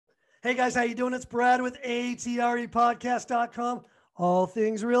Hey guys, how you doing? It's Brad with ATRE Podcast.com. All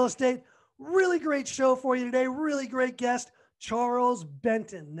things real estate. Really great show for you today. Really great guest, Charles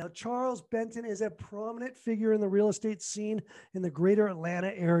Benton. Now, Charles Benton is a prominent figure in the real estate scene in the greater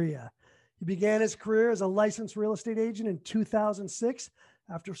Atlanta area. He began his career as a licensed real estate agent in 2006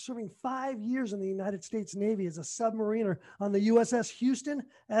 after serving 5 years in the United States Navy as a submariner on the USS Houston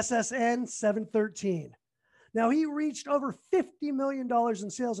SSN 713. Now, he reached over $50 million in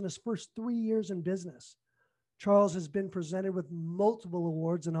sales in his first 3 years in business. Charles has been presented with multiple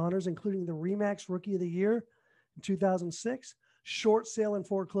awards and honors, including the RE/MAX Rookie of the Year in 2006, Short Sale and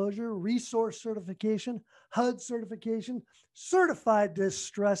Foreclosure, Resource Certification, HUD Certification, Certified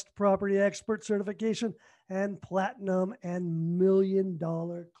Distressed Property Expert Certification, and Platinum and $1 Million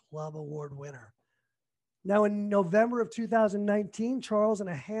Club Award winner. Now, in November of 2019, Charles and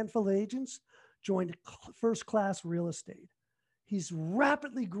a handful of agents joined First Class Real Estate. He's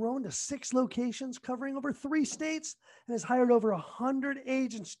rapidly grown to 6 locations covering over 3 states and has hired over 100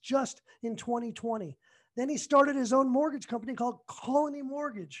 agents just in 2020. Then he started his own mortgage company called Colony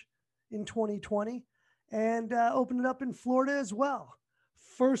Mortgage in 2020 and opened it up in Florida as well.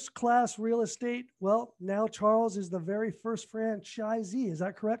 First Class Real Estate. Well, now Charles is the very first franchisee. Is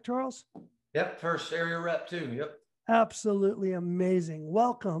that correct, Charles? Yep. First area rep too. Yep. Absolutely amazing.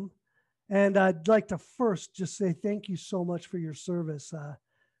 Welcome. And I'd like to first just say thank you so much for your service.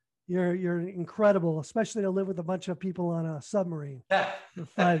 You're incredible, especially to live with a bunch of people on a submarine for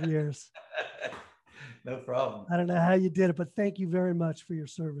 5 years. No problem. I don't know how you did it, but thank you very much for your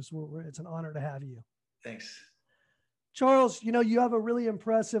service. It's an honor to have you. Thanks. Charles, you have a really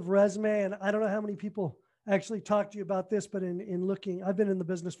impressive resume, and I don't know how many people actually talk to you about this, but in looking, I've been in the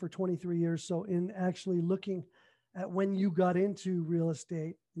business for 23 years. So in actually looking at when you got into real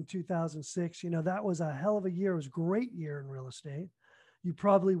estate in 2006, that was a hell of a year. It was a great year in real estate. You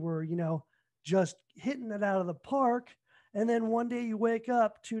probably were, just hitting it out of the park. And then one day you wake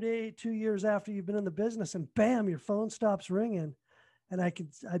up 2 years after you've been in the business and bam, your phone stops ringing. And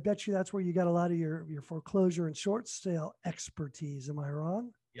I bet you that's where you got a lot of your foreclosure and short sale expertise. Am I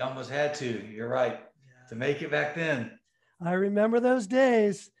wrong? You almost had to. You're right. Yeah. To make it back then. I remember those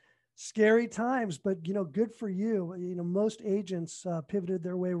days. Scary times, but good for you. Most agents pivoted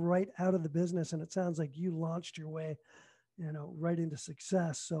their way right out of the business, and it sounds like you launched your way, right into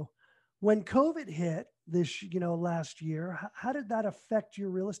success. So, when COVID hit this, last year, how did that affect your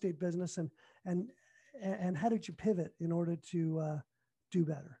real estate business, and how did you pivot in order to do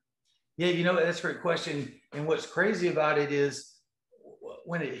better? Yeah, that's a great question. And what's crazy about it is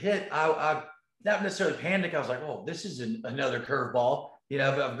when it hit, I not necessarily panicked. I was like, "Oh, this is another curveball."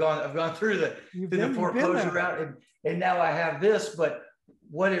 I've gone through the foreclosure route, and now I have this. But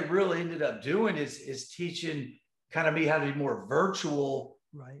what it really ended up doing is teaching kind of me how to be more virtual,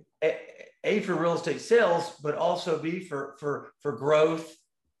 right? A for real estate sales, but also B for growth,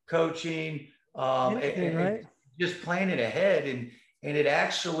 coaching, and just planning ahead. And it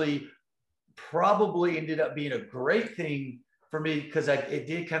actually probably ended up being a great thing for me because it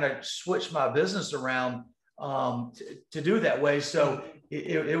did kind of switch my business around to do that way. So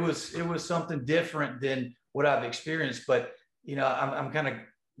it was something different than what I've experienced, but I'm kind of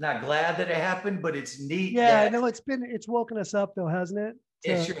not glad that it happened, but it's neat. Yeah, I know it's woken us up though, hasn't it?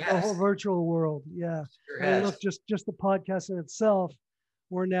 It sure has. The whole virtual world. Yeah. Sure has. Look, just the podcast in itself,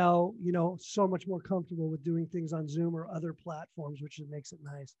 we're now, so much more comfortable with doing things on Zoom or other platforms, which makes it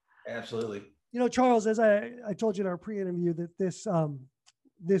nice. Absolutely. Charles, as I told you in our pre-interview that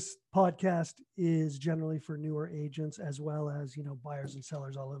this podcast is generally for newer agents as well as, buyers and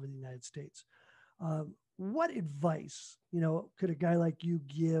sellers all over the United States. What advice, could a guy like you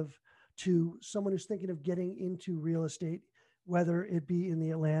give to someone who's thinking of getting into real estate, whether it be in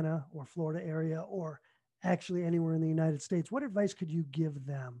the Atlanta or Florida area or actually anywhere in the United States? What advice could you give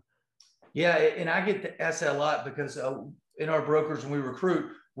them? Yeah, and I get asked that a lot because in our brokers, when we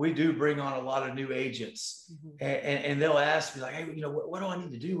recruit, we do bring on a lot of new agents, and they'll ask me like, "Hey, what do I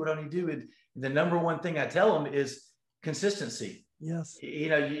need to do? What do I need to do?" And the number one thing I tell them is consistency. Yes.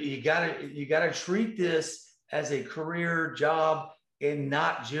 You gotta treat this as a career job and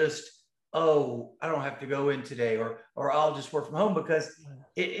not just, oh, I don't have to go in today or I'll just work from home, because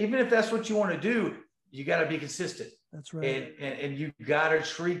even if that's what you want to do, you got to be consistent. That's right. And you got to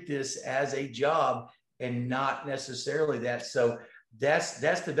treat this as a job and not necessarily that. So that's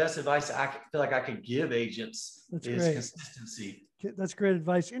the best advice I feel like I could give agents. That's is great. Consistency. That's great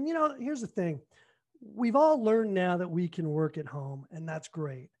advice. And here's the thing. We've all learned now that we can work at home, and that's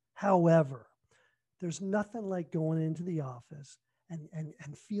great. However, there's nothing like going into the office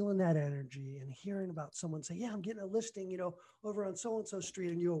and feeling that energy and hearing about someone say, yeah, I'm getting a listing, over on so-and-so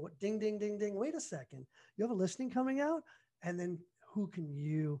street. And you go, ding, ding, ding, ding. Wait a second. You have a listing coming out? And then who can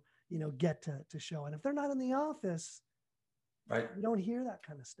you get to show? And if they're not in the office, right, you don't hear that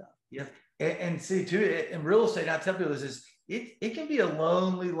kind of stuff. Yeah. And see too, in real estate, I tell people this, it can be a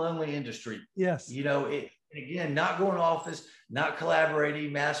lonely industry. Yes. And again, not going to office, not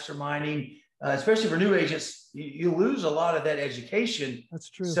collaborating, masterminding, especially for new agents, you lose a lot of that education. That's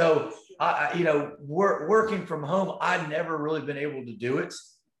true. So, working from home, I've never really been able to do it.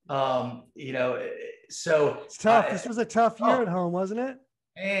 So it's tough. This was a tough year at home, wasn't it?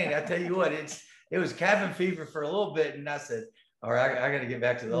 Man, I tell you what, it was cabin fever for a little bit, and I said, all right, I got to get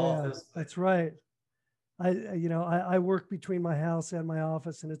back to the office. That's right. I work between my house and my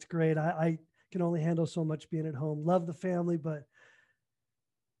office, and it's great. I can only handle so much being at home. Love the family, but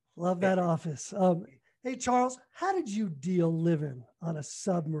love that office. Hey, Charles, how did you deal living on a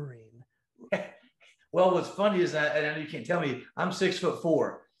submarine? Well, what's funny is, and I know you can't tell me, I'm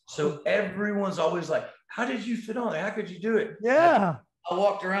 6'4". So everyone's always like, how did you fit on there? How could you do it? Yeah. I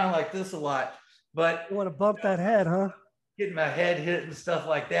walked around like this a lot, but you want to bump that head, huh? Getting my head hit and stuff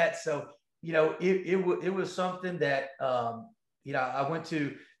like that. So, it was something that, I went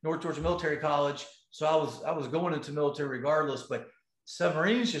to North Georgia Military College. So I was going into military regardless, but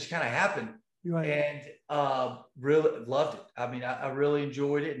submarines just kind of happened. Right. And really loved it. I mean, I really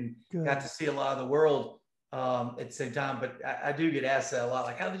enjoyed it and got to see a lot of the world at the same time. But I do get asked that a lot,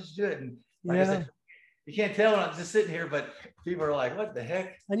 like, how did you do it? And like I said, you can't tell when I'm just sitting here, but people are like, what the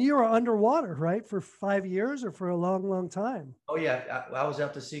heck? And you were underwater, right? For 5 years or for a long, long time? Oh yeah. I was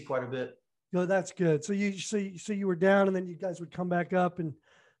out to sea quite a bit. No, that's good. So you were down and then you guys would come back up, and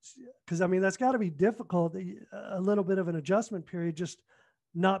because I mean, that's gotta be difficult, a little bit of an adjustment period, just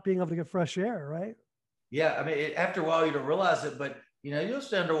not being able to get fresh air, right? Yeah. I mean, after a while you don't realize it, but you'll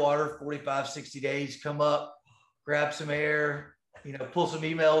stay underwater 45, 60 days, come up, grab some air, pull some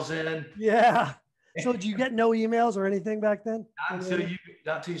emails in. Yeah. So do you get no emails or anything back then?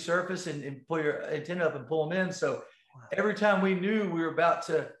 Not till you surface and pull your antenna up and pull them in. So every time we knew we were about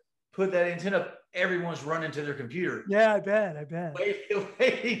to put that antenna up, everyone's running to their computer. Yeah, I bet.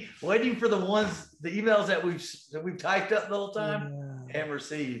 Waiting for the emails that we've typed up the whole time and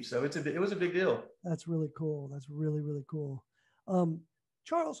received. So it was a big deal. That's really cool. That's really, really cool.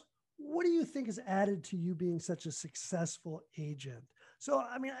 Charles, what do you think has added to you being such a successful agent? So,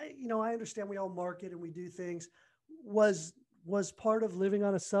 I mean, I understand we all market and we do things. Was part of living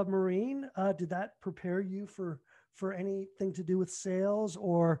on a submarine, did that prepare you for anything to do with sales?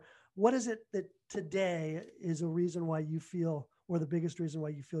 Or what is it that today is a reason why you feel, or the biggest reason why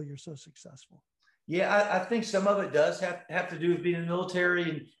you feel you're so successful? Yeah, I think some of it does have to do with being in the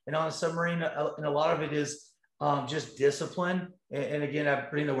military and on a submarine. And a lot of it is just discipline. And again, I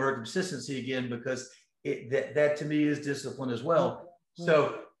bring the word consistency again, because that to me is discipline as well.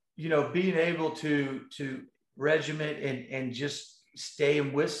 So, being able to regiment and just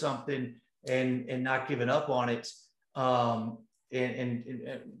staying with something and not giving up on it. And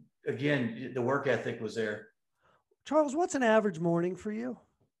again, the work ethic was there. Charles, what's an average morning for you?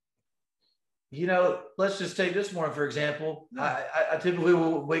 Let's just take this morning, for example. I typically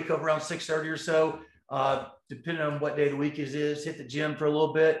will wake up around 6:30 or so, depending on what day of the week it is, hit the gym for a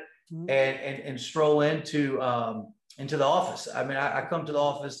little bit and stroll into the office. I mean, I come to the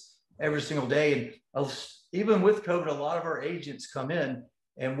office every single day, and even with COVID, a lot of our agents come in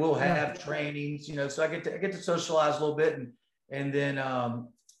and we'll have trainings, so I get to socialize a little bit and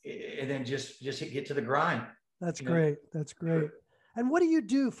then just get to the grind. That's great. That's great. And what do you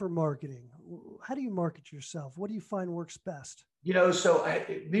do for marketing? How do you market yourself? What do you find works best? So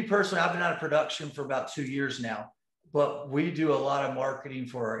me personally, I've been out of production for about 2 years now, but we do a lot of marketing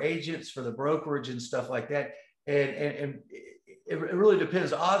for our agents, for the brokerage and stuff like that. And it really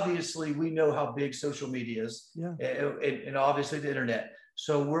depends. Obviously, we know how big social media is, and obviously the internet.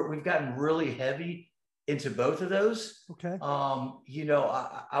 So we've gotten really heavy into both of those. Okay.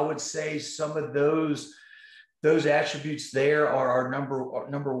 I would say some of those attributes there are our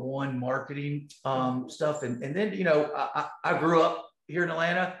number one marketing stuff. And then, I grew up here in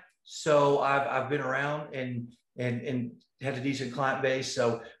Atlanta, so I've been around and had a decent client base.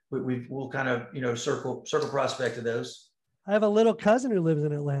 So we'll kind of, circle prospect of those. I have a little cousin who lives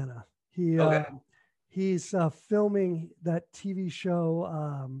in Atlanta. He's filming that TV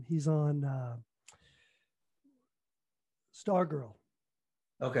show. He's on Stargirl.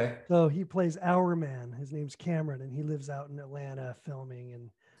 Okay. So he plays Our Man. His name's Cameron, and he lives out in Atlanta filming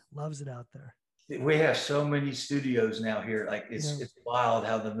and loves it out there. We have so many studios now here. Like it's wild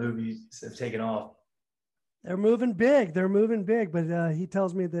how the movies have taken off. They're moving big. They're moving big, but he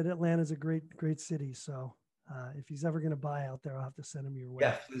tells me that Atlanta's a great, great city. So if he's ever going to buy out there, I'll have to send him your way.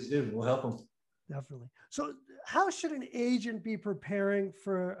 Yeah, please do. We'll help him. Definitely. So how should an agent be preparing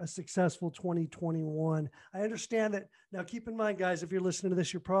for a successful 2021? I understand that. Now, keep in mind, guys, if you're listening to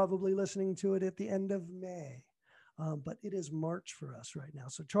this, you're probably listening to it at the end of May, but it is March for us right now.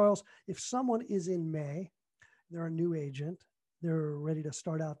 So Charles, if someone is in May, they're a new agent, they're ready to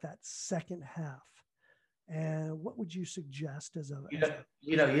start out that second half. And what would you suggest as a,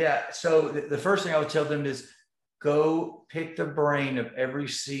 yeah. So the first thing I would tell them is go pick the brain of every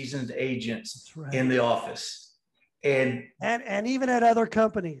seasoned agent in the office. And even at other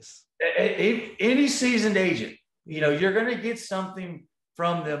companies. Any seasoned agent, you're going to get something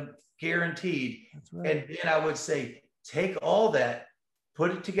from them guaranteed. That's right. And then I would say, take all that,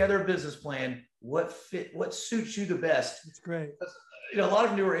 put it together, a business plan, what suits you the best. That's great. A lot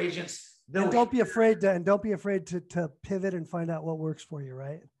of newer agents, and don't be afraid to pivot and find out what works for you,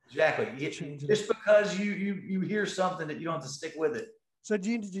 right? Exactly. Just because you hear something that you don't have to stick with it. So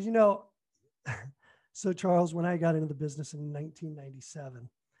did you know? So Charles, when I got into the business in 1997,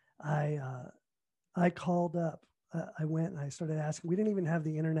 I called up. I went and I started asking. We didn't even have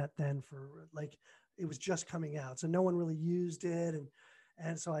the internet then. It was just coming out, so no one really used it.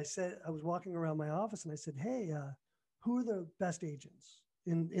 And so I said, I was walking around my office and I said, hey, who are the best agents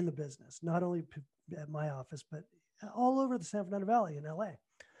in the business? Not only at my office, but all over the San Fernando Valley in LA.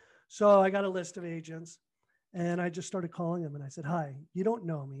 So I got a list of agents and I just started calling them and I said, hi, you don't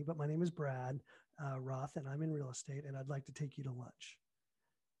know me, but my name is Brad Roth and I'm in real estate and I'd like to take you to lunch.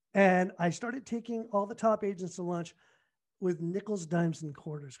 And I started taking all the top agents to lunch with nickels, dimes, and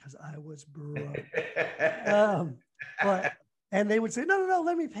quarters because I was broke. And they would say, no,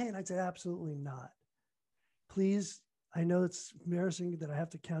 let me pay. And I'd say, absolutely not. Please, I know it's embarrassing that I have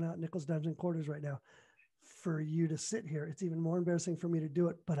to count out nickels, dimes, and quarters right now for you to sit here. It's even more embarrassing for me to do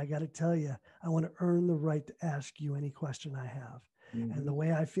it, but I got to tell you, I want to earn the right to ask you any question I have. Mm-hmm. And the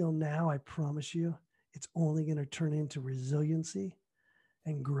way I feel now, I promise you, it's only going to turn into resiliency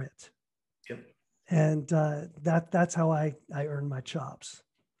and grit. Yep. And that's how I earn my chops.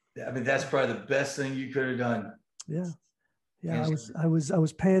 Yeah, I mean, that's probably the best thing you could have done. Yeah. Yeah, I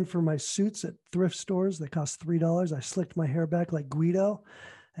was paying for my suits at thrift stores that cost $3. I slicked my hair back like Guido,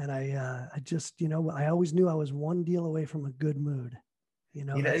 and I just, I always knew I was one deal away from a good mood.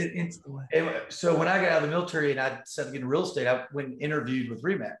 That's the way. So when I got out of the military and I started getting real estate, I went and interviewed with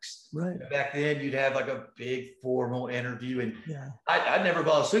RE/MAX. Right. Back then, you'd have like a big formal interview, and I'd never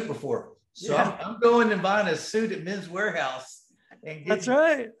bought a suit before, so I'm going and buying a suit at Men's Warehouse. And that's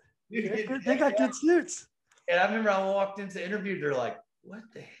right. They got good suits. And I remember I walked into the interview, they're like, what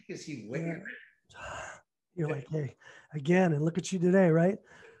the heck is he wearing? You're like, hey, again, and look at you today, right?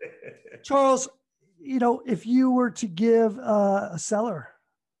 Charles, if you were to give a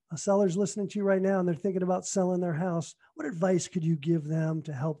seller's listening to you right now and they're thinking about selling their house, what advice could you give them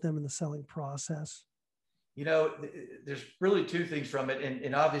to help them in the selling process? There's really two things from it.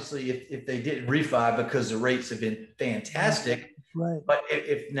 And obviously, if they didn't refi because the rates have been fantastic, right? But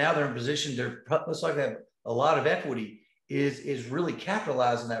if now they're in position to, looks like they have a lot of equity, is really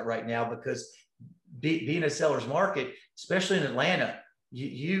capitalizing that right now, because being a seller's market, especially in Atlanta,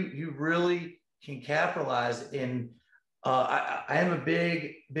 you really can capitalize in. I am a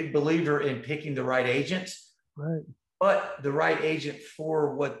big believer in picking the right agent, right? But the right agent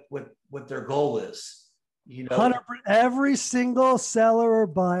for what their goal is. 100%. Every single seller or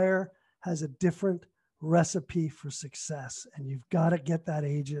buyer has a different recipe for success, and you've got to get that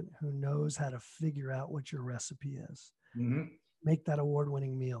agent who knows how to figure out what your recipe is. Mm-hmm. Make that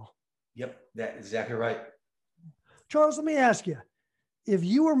award-winning meal. Yep, that's exactly right. Charles, let me ask you, if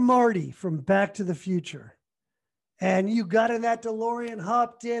you were Marty from Back to the Future and you got in that DeLorean,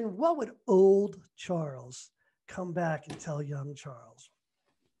 hopped in, what would old Charles come back and tell young Charles?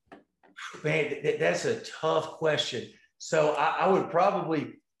 Man, that's a tough question. So I would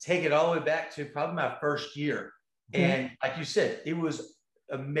probably take it all the way back to probably my first year. Okay. And like you said, it was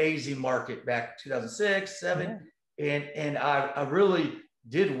amazing market back 2006, 2007. Yeah. And I really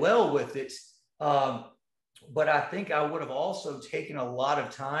did well with it. But I think I would have also taken a lot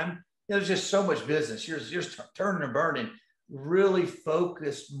of time. There's just so much business. You're turning and burning. Really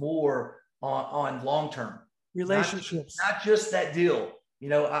focused more on long-term relationships, not just that deal.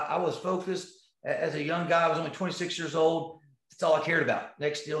 I was focused as a young guy. I was only 26 years old. That's all I cared about.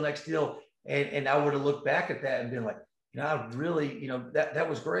 Next deal. And I would have looked back at that and been like, I really, that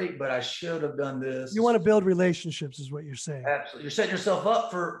was great, but I should have done this. You want to build relationships is what you're saying. Absolutely. You're setting yourself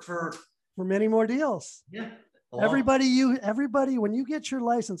up for many more deals. Yeah. Everybody, when you get your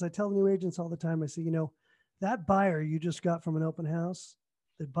license, I tell new agents all the time, I say, that buyer you just got from an open house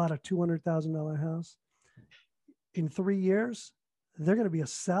that bought a $200,000 house, in 3 years, they're going to be a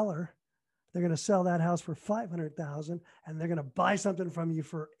seller. They're going to sell that house for $500,000 and they're going to buy something from you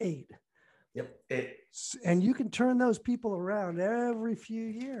for $8. Yep. And you can turn those people around every few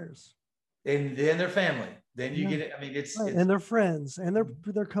years. And then their family. Then you get it. I mean, right. And their friends and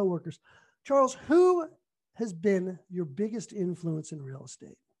their coworkers. Charles, who has been your biggest influence in real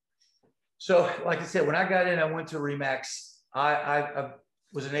estate? So, like I said, when I got in, I went to RE/MAX. I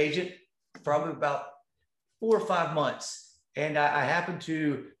was an agent probably about 4 or 5 months. And I happened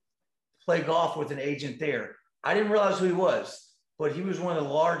to play golf with an agent there. I didn't realize who he was, but he was one of the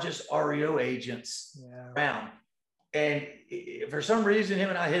largest REO agents around. And for some reason, him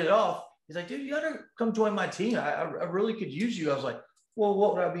and I hit it off. He's like, dude, you got to come join my team. I really could use you. I was like, well,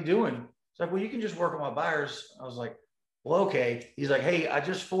 what would I be doing? It's like, well, you can just work on my buyers. I was like, well, okay. He's like, hey, I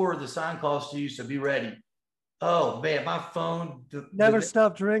just forwarded the sign calls to you, so be ready. Oh, man, my phone. Never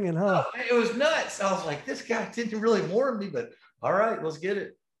stopped ringing, huh? Oh, man, it was nuts. I was like, this guy didn't really warn me, but all right, let's get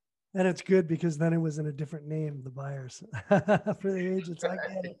it. And it's good because then it was in a different name, the buyers for the agents. I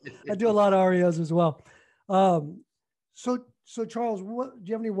get it. I do a lot of REOs as well. So Charles, do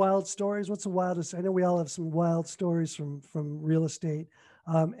you have any wild stories? What's the wildest? I know we all have some wild stories from real estate.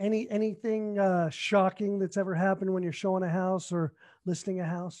 Anything shocking that's ever happened when you're showing a house or listing a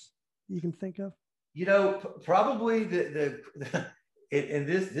house you can think of? You know, probably and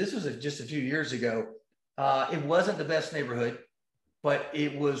this was just a few years ago. It wasn't the best neighborhood, but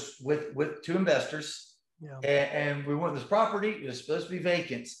it was with 2 investors, and we went to this property. It was supposed to be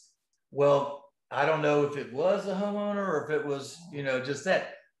vacant. Well, I don't know if it was a homeowner or if it was, just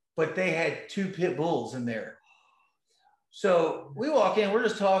that, but they had 2 pit bulls in there. So we walk in, we're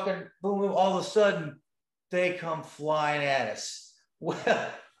just talking, boom, boom, all of a sudden they come flying at us.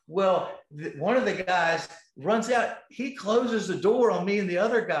 Well, one of the guys runs out. He closes the door on me and the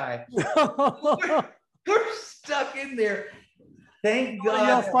other guy. we're stuck in there. Thank God.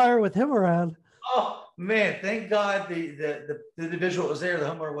 Y'all fire with him around. Oh man, thank God the individual that was there, the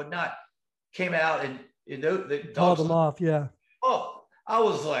homeowner, whatnot, came out and the called them off. Yeah. Oh, I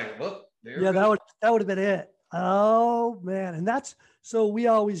was like, well, that would have been it. Oh man, and so we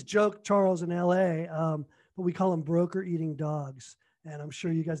always joke, Charles, in LA, but we call them broker eating dogs, and I'm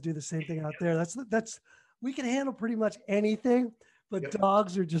sure you guys do the same thing out there. That's we can handle pretty much anything, but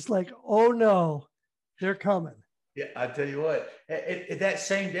dogs are just like, oh no, they're coming. Yeah, I tell you what. That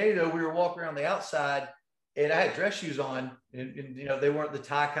same day though, we were walking around the outside, and I had dress shoes on, and they weren't the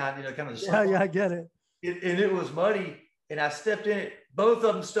tie kind, kind of the I get it. And it was muddy, and I stepped in it. Both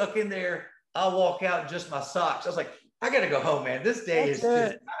of them stuck in there. I walk out in just my socks. I was like, I got to go home, man. This day is just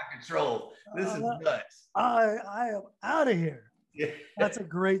out of control. This is nuts. I am out of here. Yeah. That's a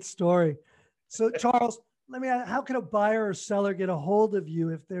great story. So Charles, let me ask, how can a buyer or seller get a hold of you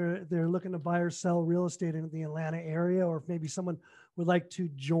if they're looking to buy or sell real estate in the Atlanta area, or if maybe someone would like to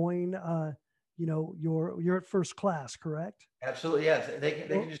join, you're at First Class, correct? Absolutely. Yeah. They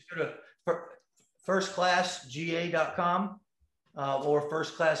can just go to firstclassga.com. Or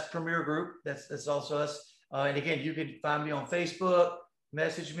First Class Premier Group. That's also us. And again, you can find me on Facebook,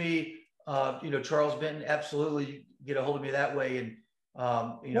 message me, Charles Benton. Absolutely, get a hold of me that way. And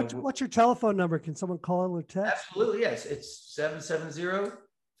what's your telephone number? Can someone call or text? Absolutely, yes. It's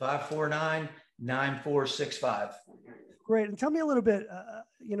 770-549-9465. Great. And tell me a little bit.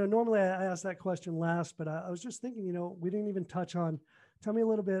 Normally I ask that question last, but I was just thinking, we didn't even touch on. Tell me a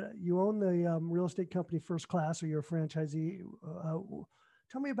little bit. You own the real estate company First Class, or you're a franchisee.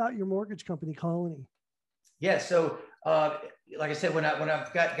 Tell me about your mortgage company, Colony. Yeah. So, like I said, when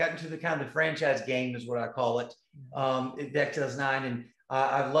I've got into the kind of the franchise game is what I call it. Back to 2009, and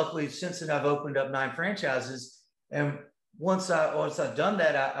I've luckily since then I've opened up 9 franchises. And once I've done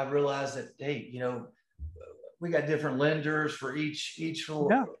that, I realized that hey, we got different lenders for each.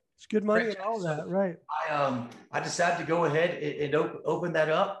 Yeah. It's good money and all that, right? I decided to go ahead and open that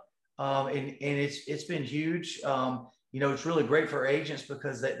up, and it's been huge. It's really great for agents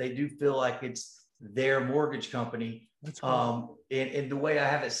because they do feel like it's their mortgage company. That's cool. And the way I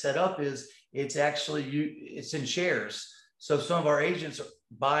have it set up is it's actually it's in shares. So some of our agents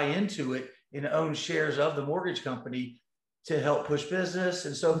buy into it and own shares of the mortgage company to help push business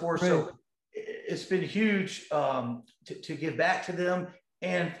and so forth. Great. So it's been huge to give back to them.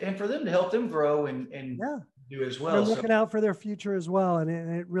 And for them to help them grow and do as well. They're looking out for their future as well. And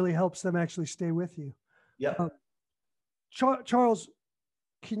it really helps them actually stay with you. Yeah. Charles,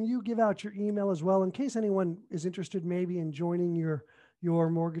 can you give out your email as well in case anyone is interested maybe in joining your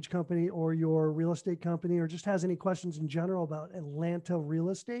mortgage company or your real estate company, or just has any questions in general about Atlanta real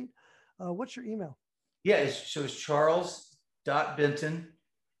estate? What's your email? Yeah, so it's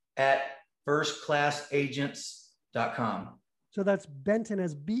charles.benton@firstclassagents.com. So that's Benton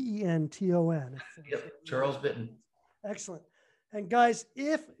as Benton. Yep, Charles Benton. Excellent. And guys,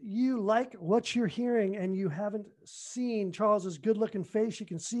 if you like what you're hearing and you haven't seen Charles's good-looking face, you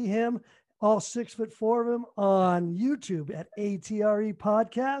can see him, all 6'4" of him, on YouTube at ATRE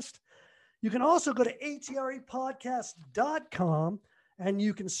Podcast. You can also go to atrepodcast.com and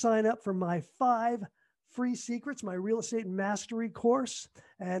you can sign up for my 5 free secrets, my real estate mastery course.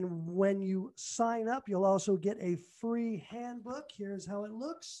 And when you sign up, you'll also get a free handbook. Here's how it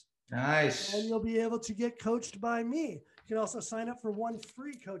looks. Nice. And you'll be able to get coached by me. You can also sign up for 1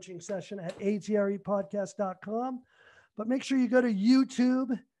 free coaching session at atrepodcast.com. But make sure you go to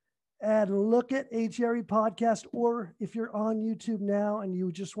YouTube and look at ATRE Podcast, or if you're on YouTube now and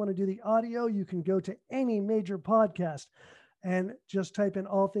you just want to do the audio, you can go to any major podcast and just type in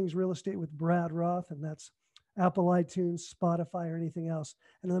All Things Real Estate with Brad Roth, and that's Apple, iTunes, Spotify, or anything else.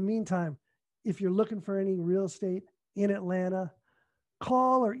 And in the meantime, if you're looking for any real estate in Atlanta,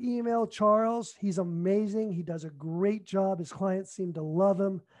 call or email Charles. He's amazing. He does a great job. His clients seem to love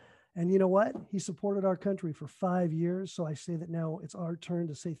him. And you know what? He supported our country for 5 years. So I say that now it's our turn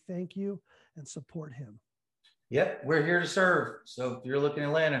to say thank you and support him. Yep, we're here to serve. So if you're looking at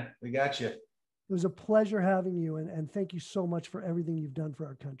Atlanta, we got you. It was a pleasure having you. And thank you so much for everything you've done for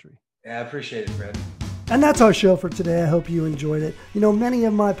our country. Yeah, I appreciate it, Fred. And that's our show for today. I hope you enjoyed it. You know, many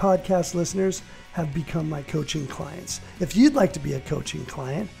of my podcast listeners have become my coaching clients. If you'd like to be a coaching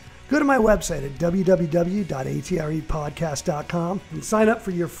client, go to my website at www.atrepodcast.com and sign up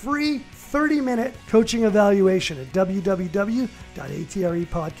for your free 30-minute coaching evaluation at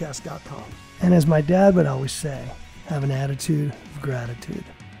www.atrepodcast.com. And as my dad would always say, have an attitude of gratitude.